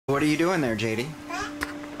What are you doing there, Jade?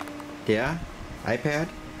 Yeah? iPad?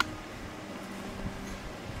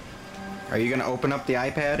 Are you gonna open up the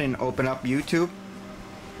iPad and open up YouTube?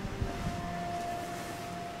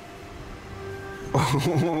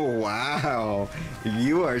 Oh, wow.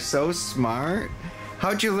 You are so smart.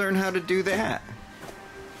 How'd you learn how to do that?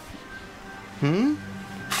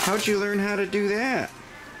 How'd you learn how to do that?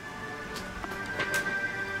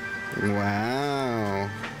 Wow.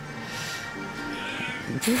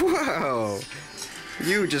 Whoa.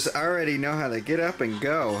 You just already know how to get up and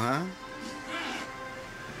go, huh?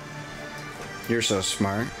 You're so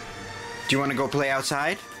smart. Do you want to go play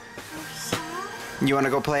outside? You want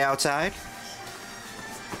to go play outside?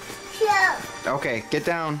 Yeah. Okay, get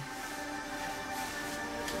down.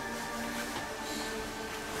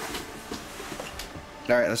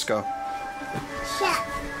 All right, let's go. Yeah.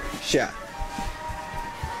 Shut.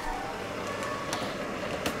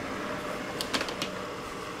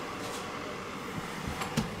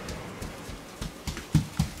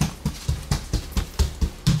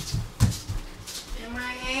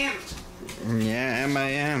 Yeah,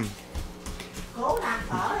 M.I.M. Cố làm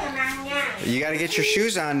phở em ăn nha. You gotta get your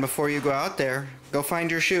shoes on before you go out there. Go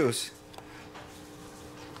find your shoes.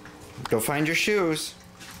 Go find your shoes.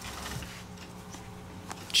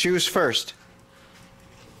 Shoes first.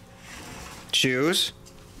 Shoes.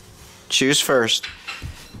 Shoes first.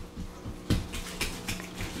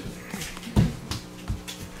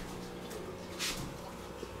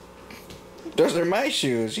 Those are my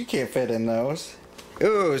shoes. You can't fit in those.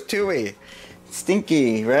 Ooh, it's Tui.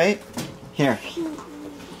 Stinky, right? Here.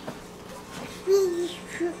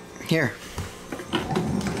 Here.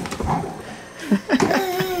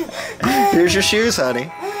 Here's your shoes, honey.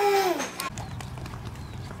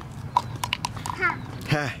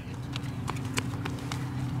 Hi.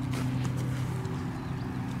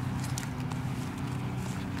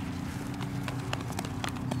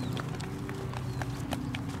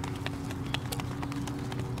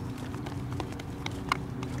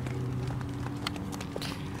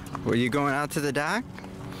 Were you going out to the dock?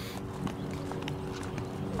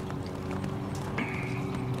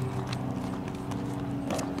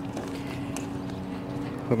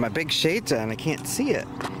 With my big shades on, I can't see it.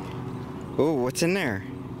 Oh, what's in there?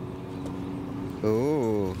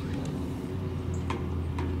 Oh.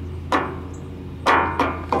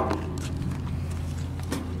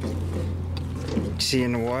 See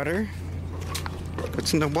in the water?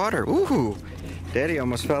 What's in the water? Ooh, Daddy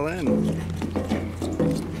almost fell in.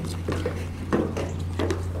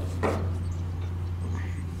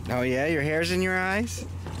 Oh yeah, your hair's in your eyes?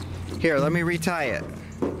 Here, let me retie it.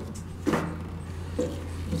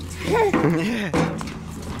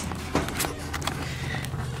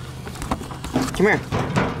 Come here,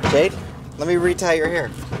 Jade. Let me retie your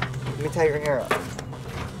hair. Let me tie your hair up.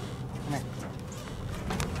 Come here.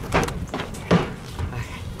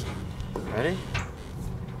 Okay. Ready?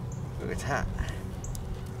 Ooh, it's hot.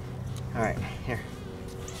 All right, here.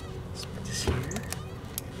 Let's put this here.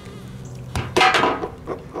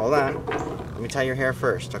 Oh, hold on. Let me tie your hair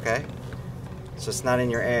first, okay? So it's not in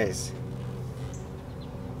your eyes.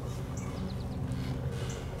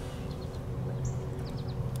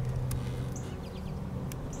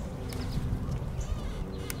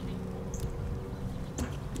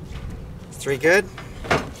 Three good?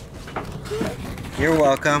 You're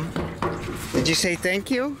welcome. Did you say thank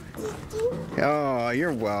you? Oh,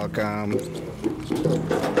 you're welcome.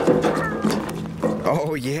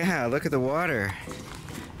 Oh yeah, look at the water.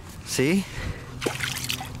 See?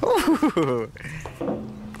 Ooh.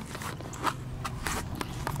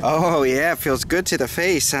 Oh yeah, it feels good to the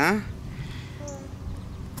face, huh?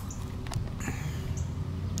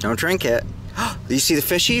 Don't drink it. Do you see the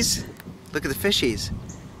fishies? Look at the fishies.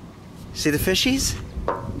 See the fishies?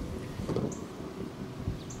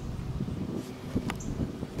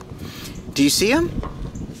 Do you see them?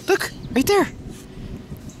 Look, right there.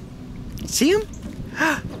 See them?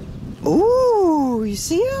 Ooh, you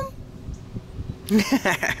see them?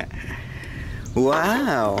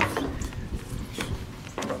 Wow.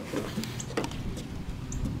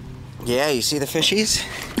 Yeah, you see the fishies?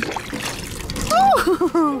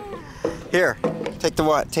 Ooh. Here, take the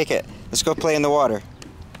water. Take it. Let's go play in the water.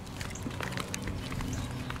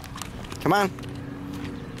 Come on.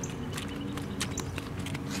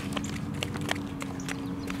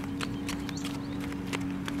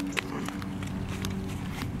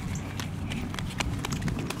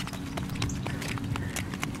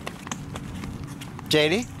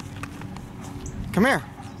 Jade, come here.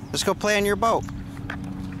 Let's go play on your boat.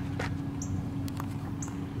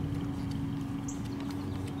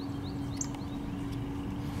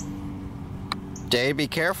 Jade, be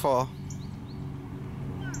careful.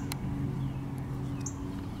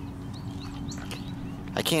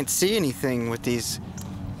 I can't see anything with these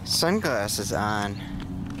sunglasses on.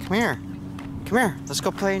 Come here. Come here. Let's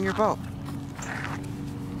go play in your boat.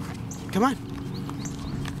 Come on.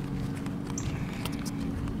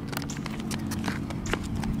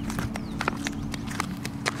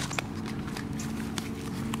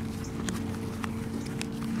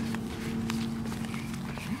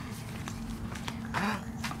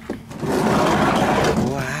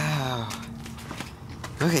 Wow.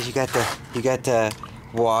 Look at you got the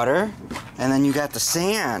water, and then you got the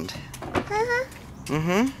sand.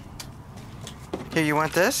 Mm-hmm. Here, you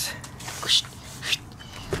want this?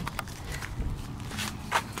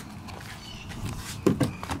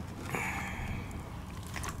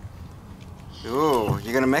 Ooh,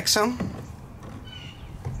 you gonna mix them?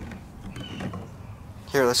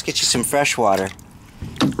 Here, let's get you some fresh water.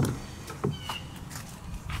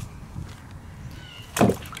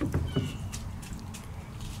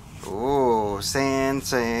 Ooh, sand,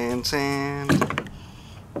 sand, sand.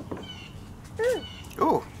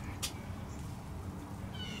 Ooh.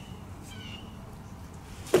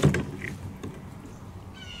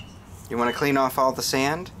 You want to clean off all the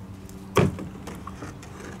sand?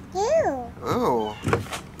 Ew. Ooh.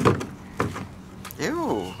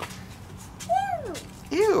 Ew. Ew.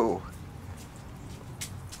 Ew.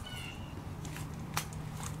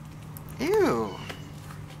 Ew.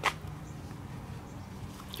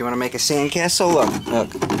 You want to make a sandcastle?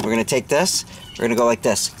 Look. We're going to take this. We're going to go like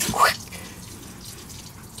this.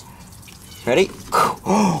 Ready?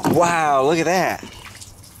 Oh, wow, look at that.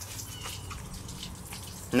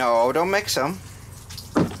 No, don't mix them.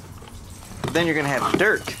 Then you're going to have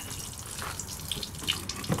dirt.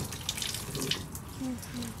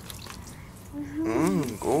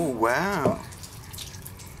 Oh, wow.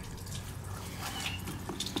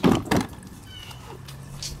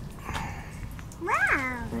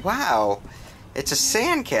 Wow. Wow, it's a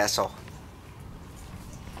sandcastle.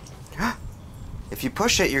 If you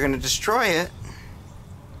push it, you're going to destroy it.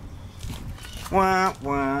 Wah,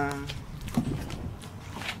 wah.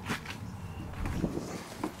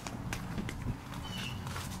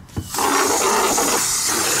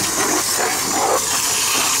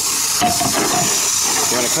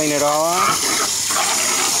 You want to clean it all off?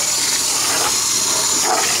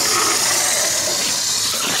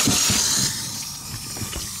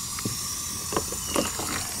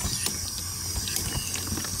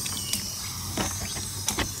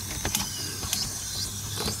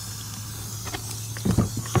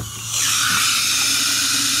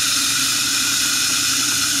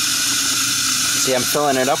 See, I'm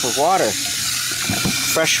filling it up with water.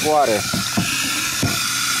 Fresh water.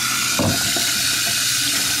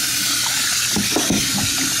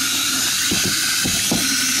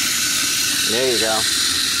 There you go.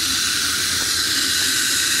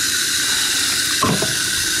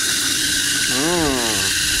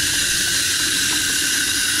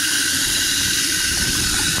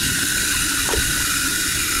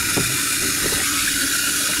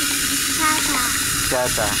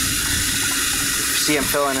 Tata. See, I'm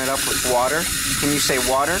filling it up with water. Can you say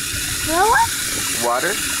water? What?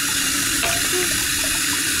 Water?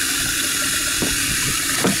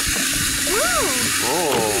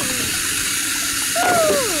 Oh.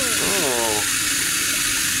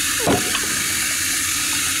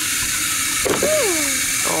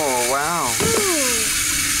 Oh, wow.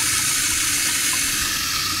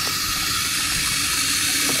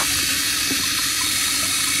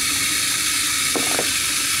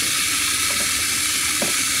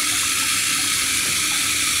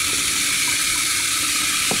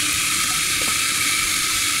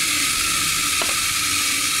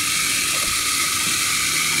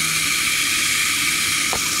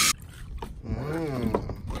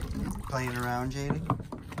 Playing around, Jade?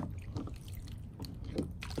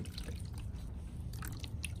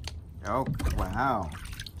 Oh, wow.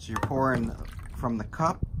 So you're pouring from the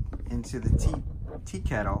cup into the tea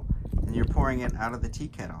kettle, and you're pouring it out of the tea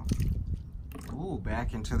kettle. Ooh,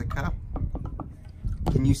 back into the cup.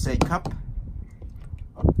 Can you say cup?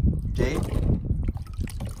 Jade?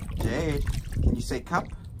 Jade, can you say cup?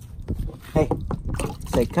 Hey,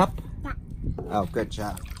 say cup? Yeah. Oh, good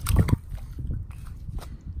job.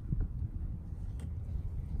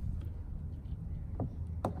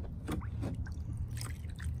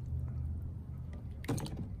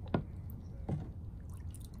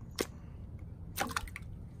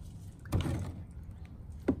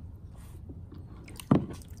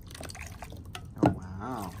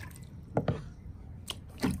 Wow.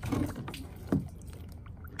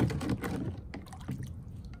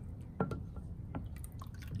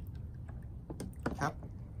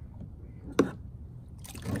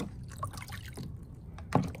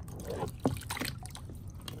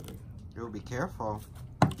 be careful.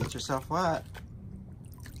 Get yourself wet.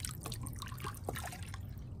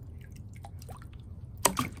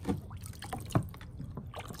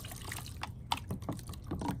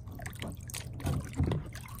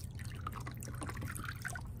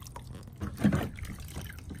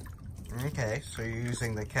 Okay, so you're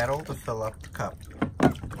using the kettle to fill up the cup.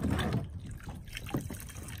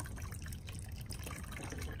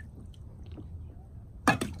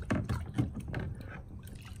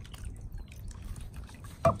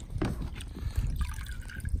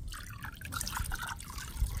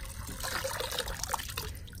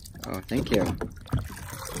 Oh, thank you.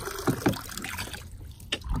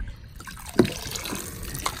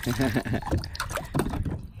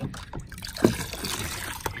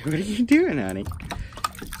 What are you doing, honey?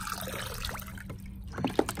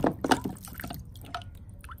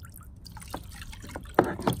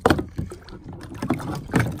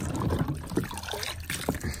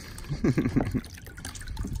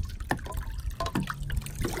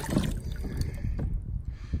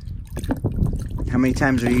 How many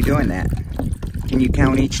times are you doing that? Can you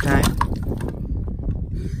count each time?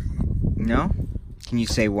 No? Can you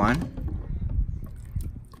say 1?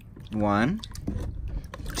 1,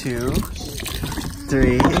 2,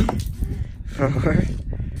 3, 4,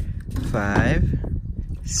 5,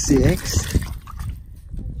 6,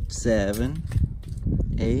 7,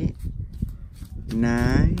 8,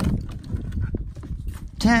 9,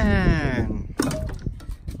 10.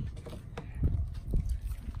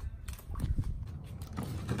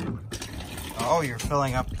 Oh, you're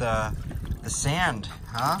filling up the sand,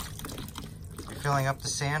 huh? You're filling up the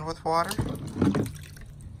sand with water?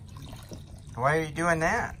 Why are you doing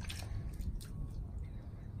that?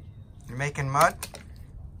 You're making mud?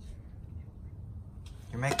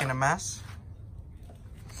 You're making a mess?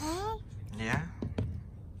 Huh? Yeah?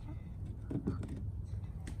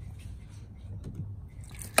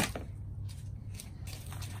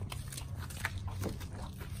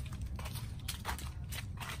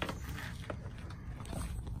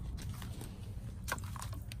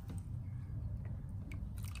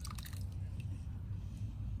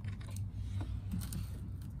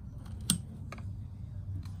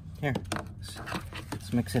 Here,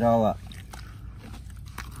 let's mix it all up.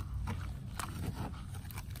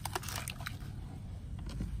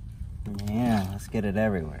 Yeah, let's get it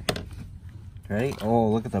everywhere. Ready?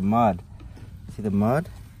 Oh, look at the mud. See the mud?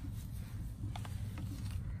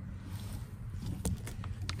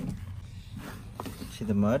 See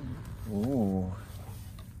the mud? Ooh.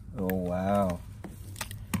 Oh, wow.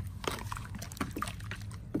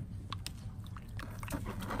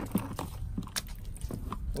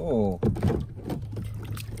 Oh.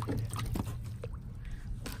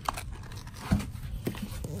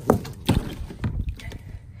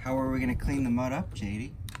 How are we going to clean the mud up,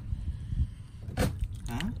 Jade?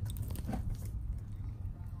 Huh?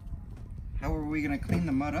 How are we going to clean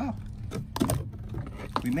the mud up?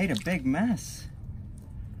 We made a big mess.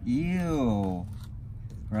 Ew.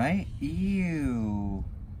 Right? Ew.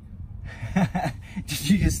 Did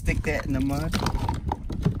you just stick that in the mud?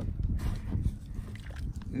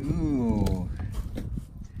 Ooh.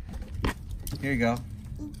 Here you go.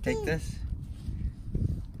 Take this.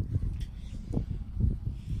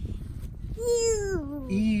 Ew.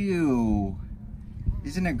 Ew.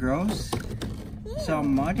 Isn't it gross? It's all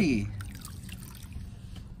muddy.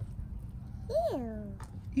 Ew.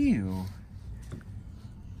 Ew.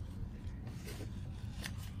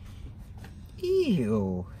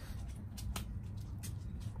 Ew.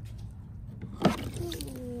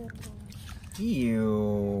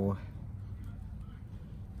 Ew.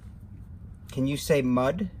 Can you say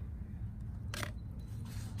mud?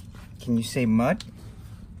 Can you say mud?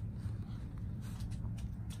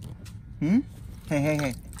 Hmm? Hey, hey,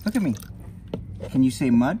 hey. Look at me. Can you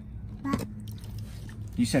say mud? What?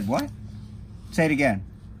 You said what? Say it again.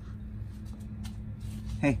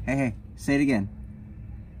 Hey, hey, hey. Say it again.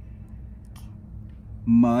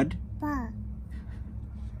 Mud. What?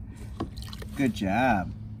 Good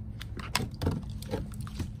job.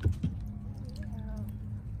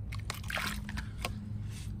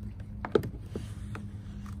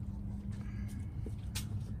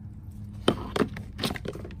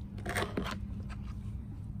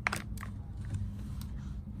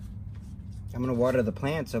 I'm gonna water the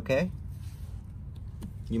plants, okay?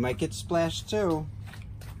 You might get splashed too.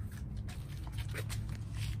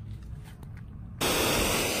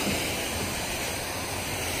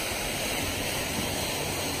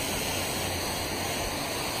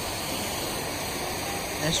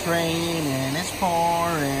 It's raining, it's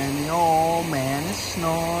pouring, the old man is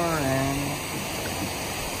snoring.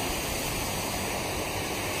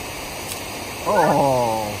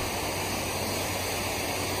 Oh.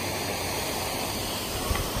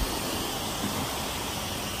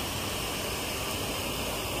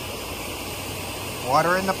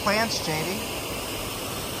 Water in the plants, Jade.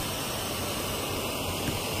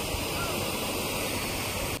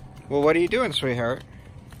 Well, what are you doing, sweetheart?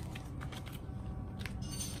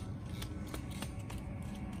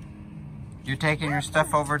 You taking your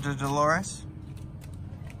stuff over to Dolores?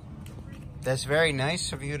 That's very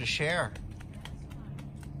nice of you to share.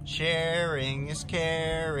 Sharing is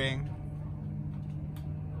caring.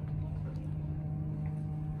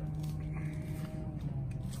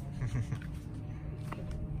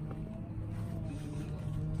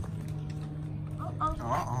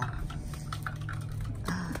 Uh-oh.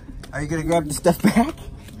 Are you gonna grab the stuff back?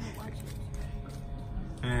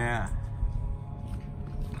 Yeah.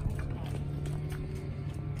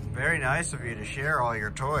 Very nice of you to share all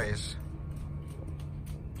your toys.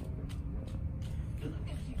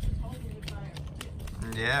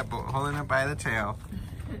 Yeah, but holding it by the tail.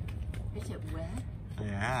 Is it wet?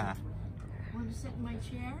 Yeah. Want to sit in my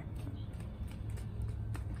chair?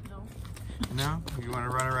 No. No? You want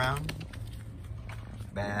to run around?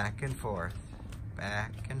 Back and forth.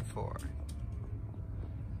 Back and forth.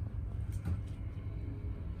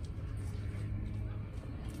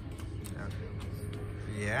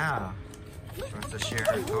 Yeah. She wants to share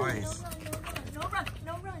her toys.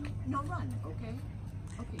 No run, okay?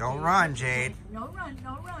 Okay, Don't Jade. run, Jade. No run.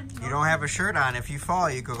 You don't have a shirt on. If you fall,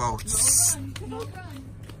 you could go. No run.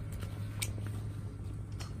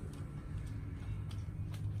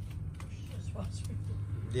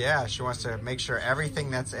 Yeah, she wants to make sure everything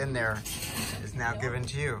that's in there is now given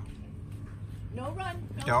to you. No run.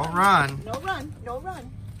 Don't run. No run.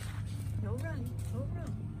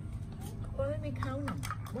 Well, let me count them.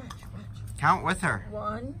 Watch. Count with her.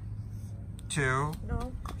 1, 2.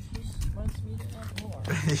 No, she wants me to have more.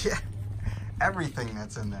 Yeah, everything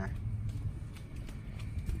that's in there.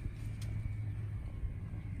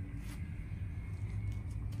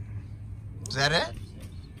 Is that it?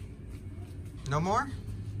 No more?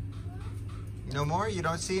 No more? You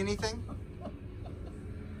don't see anything?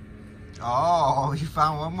 Oh, you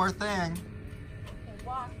found one more thing. Okay,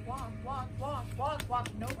 walk.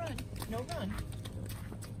 No run.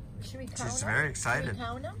 Should we count them? She's very excited. Should we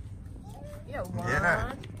count them? Yeah,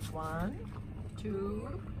 Yeah. 1, 2,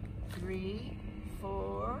 3,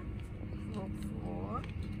 4,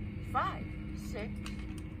 5, 6,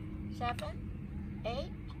 7,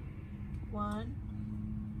 8, 1,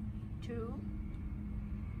 2.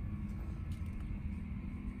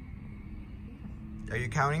 Are you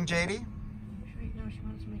counting, Jade? No, she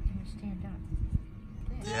wants to make him stand up.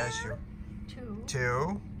 There. Yeah, sure. 2.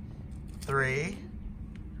 2, 3,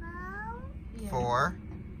 Yeah. 4,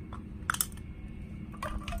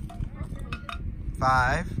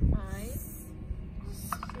 5, 5,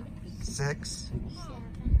 6,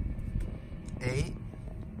 8,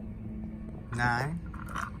 9,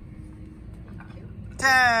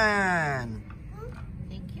 10.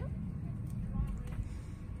 Thank you.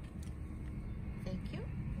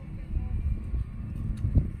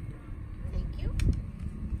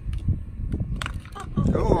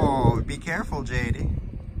 Oh, be careful, Jade.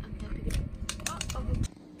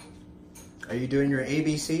 Are you doing your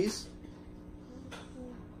ABCs?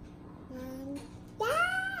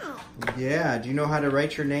 Yeah, do you know how to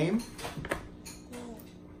write your name?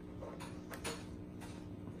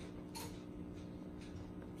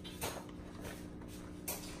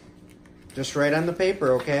 Just write on the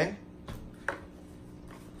paper, okay?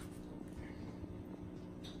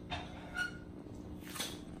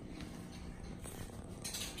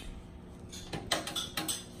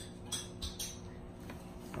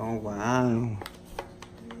 Oh, wow.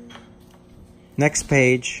 Next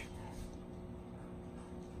page.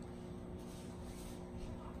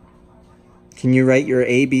 Can you write your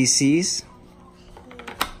ABCs?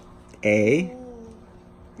 A.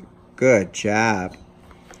 Good job.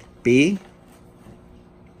 B.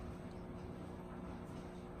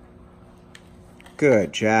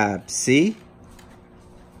 Good job. C.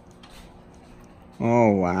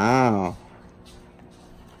 Oh, wow.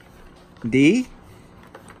 D.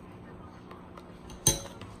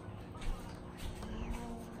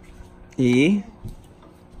 E.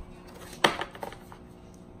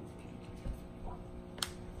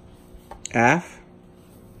 F.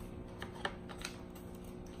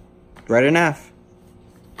 Write an F.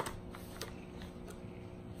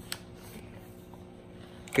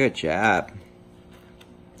 Good job.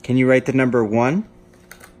 Can you write the number 1?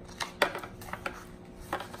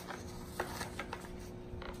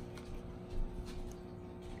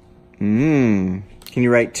 Can you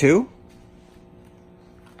write 2?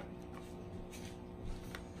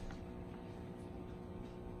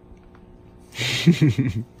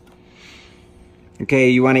 Okay,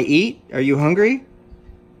 you want to eat? Are you hungry?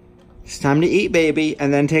 It's time to eat, baby,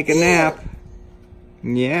 and then take a nap.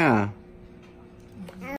 Yeah.